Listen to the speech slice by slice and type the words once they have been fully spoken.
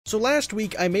So last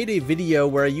week I made a video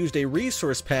where I used a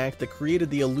resource pack that created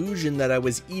the illusion that I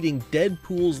was eating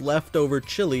Deadpool's leftover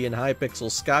chili in Hypixel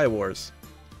Skywars.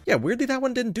 Yeah, weirdly that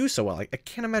one didn't do so well. I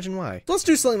can't imagine why. So let's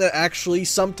do something that actually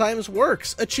sometimes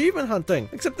works. Achievement hunting.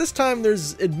 Except this time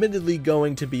there's admittedly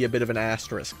going to be a bit of an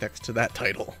asterisk next to that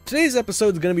title. Today's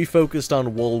episode is going to be focused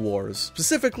on Wool Wars.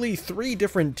 Specifically, 3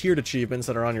 different tiered achievements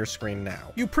that are on your screen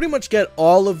now. You pretty much get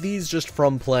all of these just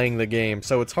from playing the game,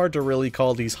 so it's hard to really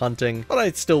call these hunting, but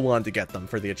I still wanted to get them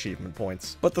for the achievement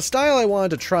points. But the style I wanted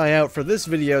to try out for this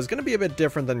video is going to be a bit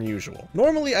different than usual.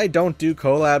 Normally I don't do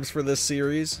collabs for this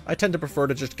series. I tend to prefer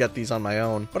to just get these on my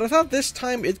own, but I thought this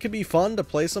time it could be fun to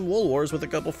play some Wool Wars with a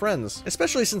couple friends,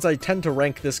 especially since I tend to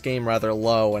rank this game rather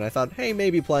low, and I thought, hey,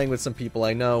 maybe playing with some people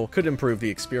I know could improve the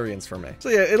experience for me. So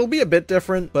yeah, it'll be a bit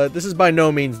different, but this is by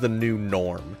no means the new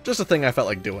norm. Just a thing I felt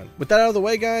like doing. With that out of the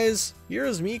way, guys,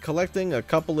 here's me collecting a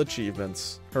couple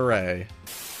achievements. Hooray.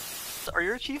 Are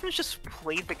your achievements just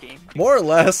play the game? More or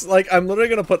less. Like, I'm literally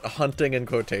gonna put hunting in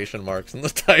quotation marks in the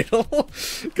title,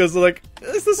 because like,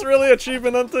 is this really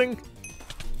achievement hunting?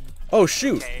 Oh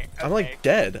shoot, Okay. I'm like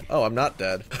dead. Oh, I'm not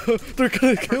dead. They're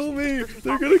gonna kill me.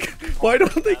 They're gonna. Why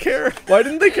don't they care? Why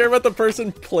didn't they care about the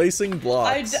person placing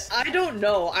blocks? I don't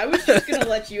know. I was just gonna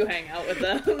let you hang out with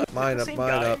them. Mine up, Same mine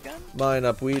guy up, again? mine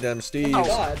up, we dem Steve. Oh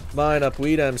god. Mine up,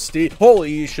 we dem Steve.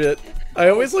 Holy shit. I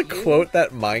always like quote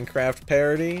that Minecraft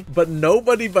parody, but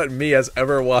nobody but me has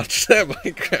ever watched that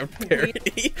Minecraft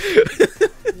parody.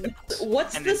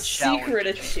 What's And the then challenge. secret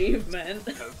achievement?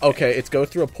 Okay, it's go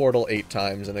through a portal 8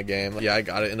 times in a game. Yeah, I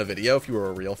got it in a video. If you were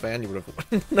a real fan, you would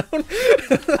have known.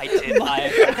 I did.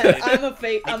 I'm a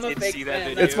fake. I'm a did fake see that fan.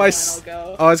 video. It's my That's fine, I'll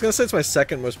go. Oh, I was gonna say it's my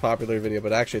second most popular video,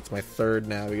 but actually it's my third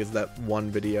now because that one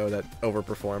video that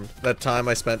overperformed. That time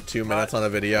I spent 2 minutes on a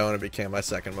video and it became my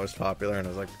second most popular, and I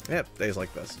was like, yeah, days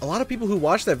like this. A lot of people who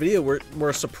watched that video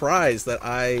were surprised that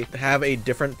I have a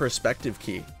different perspective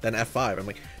key than F5. I'm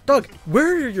like, dog,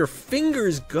 where are your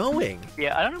fingers going?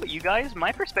 Yeah, I don't know about you guys.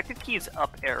 My perspective key is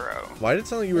up arrow. Why did it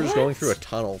sound like you were just What? going through a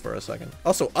tunnel for a second?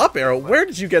 Also, up arrow, where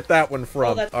did you get that one from?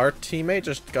 Oh, that's- Our teammate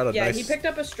just got a Yeah, nice... he picked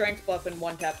up a strength buff and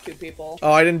one tapped 2 people.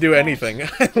 Oh, I didn't do anything.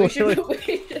 We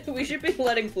should be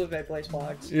letting Flufayy play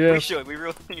blocks. Yeah. We should. We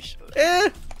really should. Eh,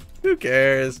 who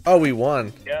cares? Oh, we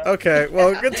won. Yeah. Okay,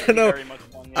 well, good to know. Very much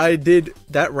fun, yeah. I did,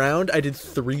 that round, I did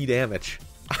 3 damage.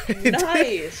 I did-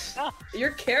 Nice.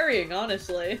 You're carrying,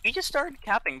 honestly. We just started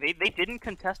capping. They didn't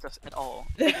contest us at all.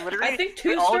 Like, literally, I think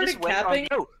they 2 all started just went capping.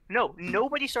 On, no,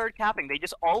 nobody started capping. They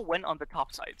just all went on the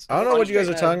top sides. I don't know what you guys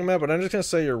are Okay. talking about, but I'm just gonna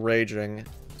say you're raging.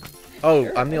 Oh,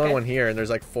 I'm the only Okay. one here, and there's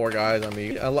like 4 guys on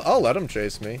me. I'll let them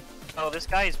chase me. Oh, this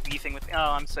guy is beefing with. Oh,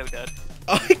 I'm so dead.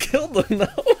 Oh, I killed them, no!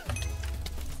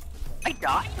 I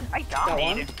died. I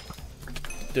died.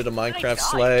 Did a Minecraft died.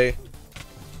 slay.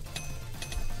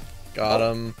 Got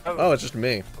Oh. him. Oh. Oh, it's just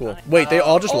me. Cool. Nice. Wait, they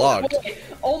all just Oh, logged. wait.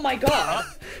 Oh my god.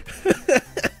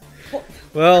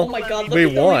 Well, Oh my god. Look we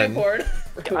at the won. leaderboard.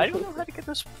 I don't know how to get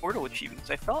those portal achievements.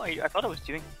 I thought I was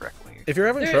doing it correctly. If you're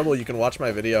having There- trouble, you can watch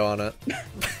my video on it.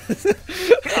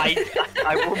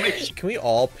 I will make sure. Can we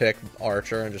all pick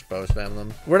Archer and just bow spam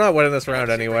them? We're not winning this round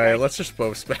anyway. Let's just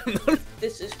bow spam them.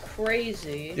 This is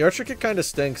crazy. The Archer kit kind of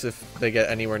stinks if they get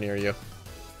anywhere near you.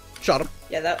 Shot him.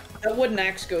 Yeah, that wooden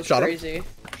axe goes Shot him. crazy.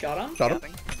 Shot him? Shot him.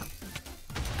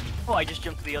 Oh, I just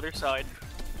jumped to the other side.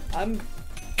 I'm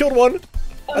Killed one.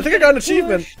 I think I got an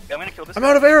achievement. I'm gonna kill this I'm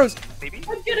guy. out of arrows. Maybe?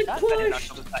 I'm getting I did not pushed.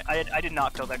 kill this guy. I did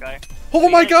not kill that guy. Oh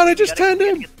my god, I just tanned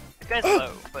him. This guy's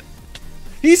low, but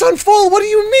He's on full. What do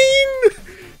you mean?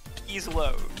 he's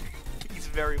low. He's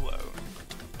very low.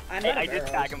 I'm I out of did arrows.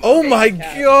 tag him. Oh Okay. my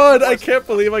Yeah. god, I can't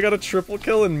believe I got a triple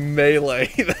kill in melee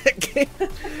that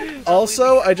game.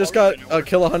 Also, I just got a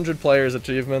kill 100 players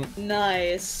achievement.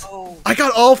 Nice. Oh, I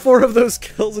got all 4 of those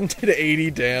kills and did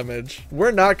 80 damage.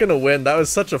 We're not gonna win. That was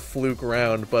such a fluke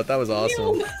round, but that was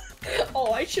awesome. Ew.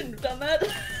 Oh, I shouldn't have done that.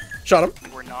 Shot him.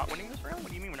 we're not winning this round? What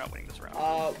do you mean we're not winning this round?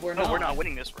 We're No, not. we're not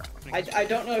winning this round. I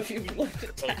don't know if you've looked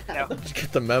at Hey, that. no. Did you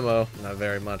get the memo? Not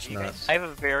very much, You not. guys, I have a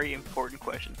very important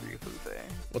question for you, Flufayy.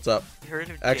 What's up? You heard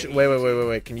of Actually,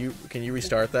 wait. Can you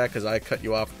restart that? Because I cut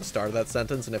you off at the start of that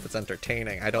sentence, and if it's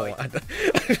entertaining, I don't. I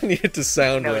need it to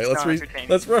sound No, right. it's not entertaining.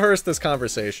 Let's rehearse this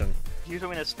conversation. Here's what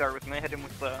I'm gonna start with. I'm gonna hit him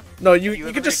with the. No, you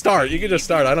ever can just start. You can just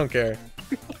start. I don't care.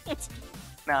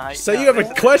 Nah. Say you have a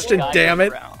there's question, guy damn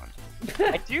going it. around.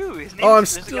 I do. His name. Oh, I'm there's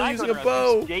still guy using going a around.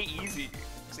 bow. His name's Jay Easy.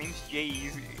 His name's Jay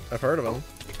Easy. I've heard of him.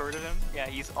 You've heard of him? Yeah,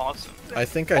 he's awesome. I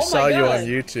think I Oh my saw you on God.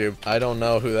 YouTube. I don't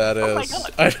know who that Oh my is.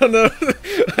 God. I don't know.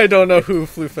 I don't know who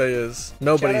Flufayy is.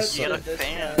 Nobody's. Shout You out got a to this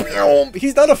fan. guy.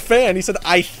 He's not a fan. He said,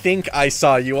 I think I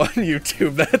saw you on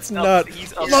YouTube. That's not...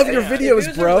 Love your videos, If he was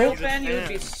bro. a real fan, you would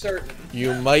be certain.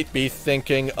 You might be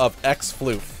thinking of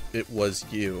X-Floof. It was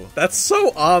you. That's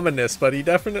so ominous, but he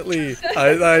definitely...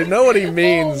 I know what he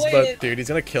means, but dude, he's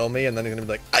gonna kill me, and then he's gonna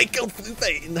be like, I killed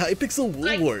Flufayy in Hypixel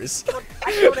Wool Wars.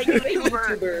 I killed a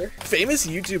YouTuber. Famous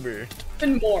YouTuber.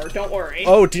 Even more, don't worry.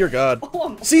 Oh, dear God.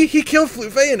 Oh, See, he killed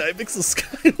Flufayy in Hypixel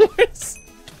Skywars.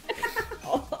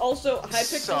 also,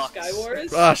 Hypixel Sucks.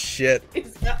 Skywars. Ah, shit.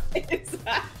 Is that?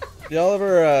 Y'all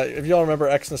ever, if y'all remember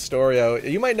X Nestorio,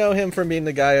 you might know him from being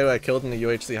the guy who I killed in the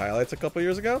UHC highlights a couple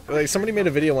years ago. Like, somebody made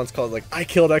a video once called, like, I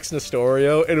killed X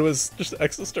Nestorio, and it was just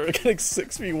X Nestorio getting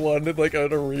 6v1 in, like,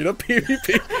 an arena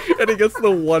PvP, and he gets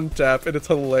the one tap, and it's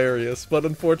hilarious. But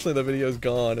unfortunately, the video's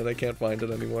gone, and I can't find it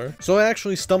anymore. So I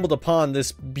actually stumbled upon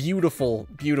this beautiful,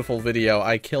 beautiful video,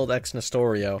 I killed X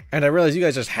Nestorio, and I realized you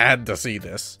guys just had to see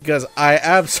this, because I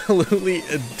absolutely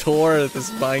adore this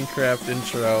Minecraft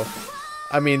intro.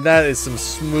 I mean, that is some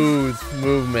smooth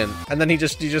movement. And then you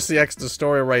just see X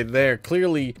Nestorio right there.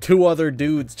 Clearly, two other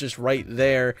dudes just right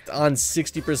there on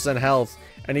 60% health.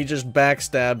 And he just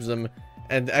backstabs them.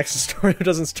 And X Nestorio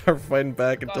doesn't start fighting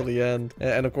back until the end.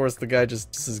 And of course, the guy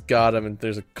just has got him, and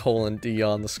there's a :D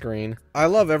on the screen. I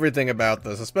love everything about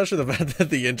this, especially the fact that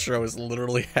the intro is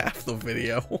literally half the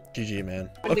video. GG, man.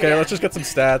 Okay, let's just get some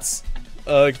stats.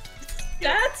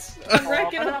 Stats? I'm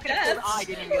racking up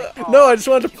stats. No, I just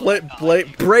wanted to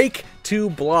break 2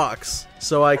 blocks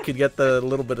so I could get the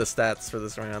little bit of stats for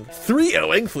this round.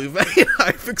 3-0ing Flufayy in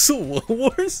Hypixel Wool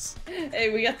Wars.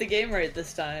 Hey, we got the game right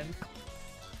this time.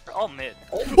 We're all mid.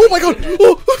 Oh my god!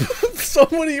 Oh,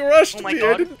 somebody rushed Oh my me.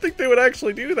 God. I didn't think they would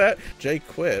actually do that. Jay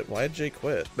quit. Why did Jay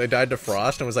quit? They died to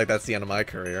Frost and was like, that's the end of my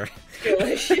career. Skill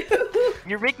issue.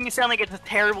 You're making it sound like it's a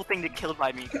terrible thing to kill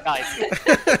by me, guys.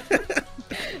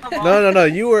 No.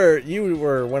 You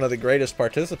were one of the greatest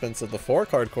participants of the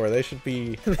fork hardcore. They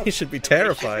should be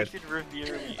terrified. We should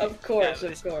revere me. Of course, Yeah,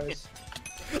 of course.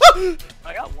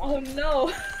 I got Oh one.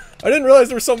 no. I didn't realize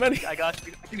there were so many. I got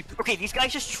two. Dude, okay, these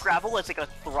guys just travel as like a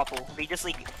throuple. They just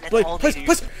like that's Blake, all they Blake,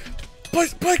 do.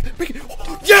 Blake,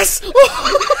 yes!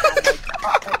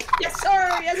 Yes,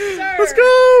 sir. Yes, sir. Let's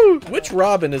go! Which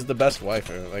Robin is the best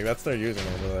waifu? Like, that's their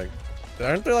username. But, like,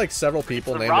 aren't there like several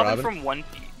people The named Robin Robin? from One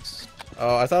Piece.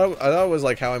 Oh, I thought it was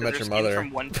like How I Met There's Your Mother.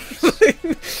 From One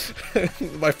Piece.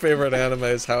 My favorite anime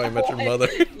is How I Met Your Mother.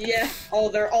 Yeah. Oh,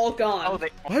 they're all gone. Oh, they.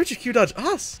 Why would you Q dodge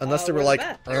us? Unless they were where's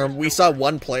like, that? we saw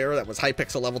one player that was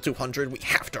Hypixel level 200. We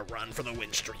have to run for the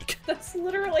win streak. That's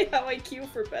literally how I queue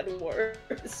for Bed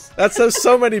Wars. That's how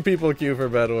so many people queue for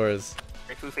Bed Wars.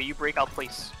 Hey, Flufayy, you break out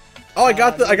place. Oh, I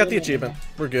got no. the achievement.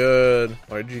 We're good.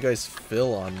 Why did you guys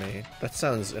fill on me? That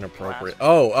sounds inappropriate.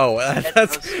 Oh,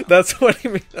 that's what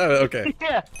you mean. Oh, okay.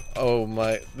 Yeah. Oh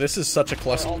my, this is such a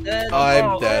cluster. All dead.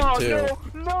 I'm dead too.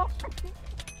 No.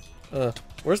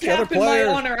 Where's the Cap other in my player?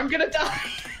 honor, I'm gonna die.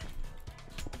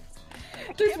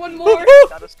 There's one more.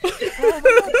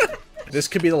 This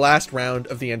could be the last round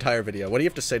of the entire video. What do you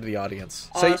have to say to the audience?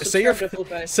 Say your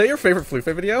Flufayy. say your favorite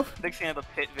Flufayy video. Big fan of the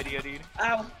pit video, dude.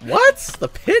 Ow. What? The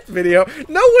pit video?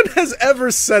 No one has ever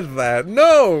said that.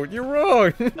 No, you're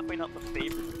wrong. Definitely not the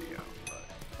favorite video.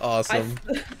 But... Awesome.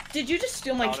 Did you just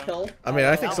steal my kill? I mean,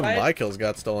 I think some of If I- my kills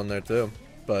got stolen there too.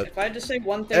 But If I had to say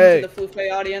one thing Hey. to the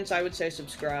Flufayy audience, I would say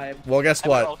subscribe. well, guess I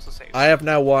would what? also say I have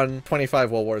now won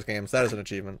 25 World Wars games. That is an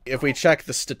achievement. If we check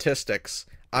the statistics,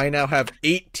 I now have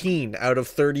 18 out of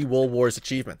 30 World Wars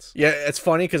achievements. Yeah, it's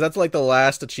funny because that's like the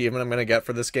last achievement I'm going to get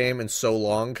for this game in so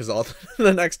long because all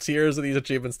the next tiers of these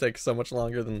achievements take so much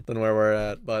longer than where we're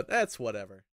at. But that's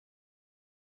whatever.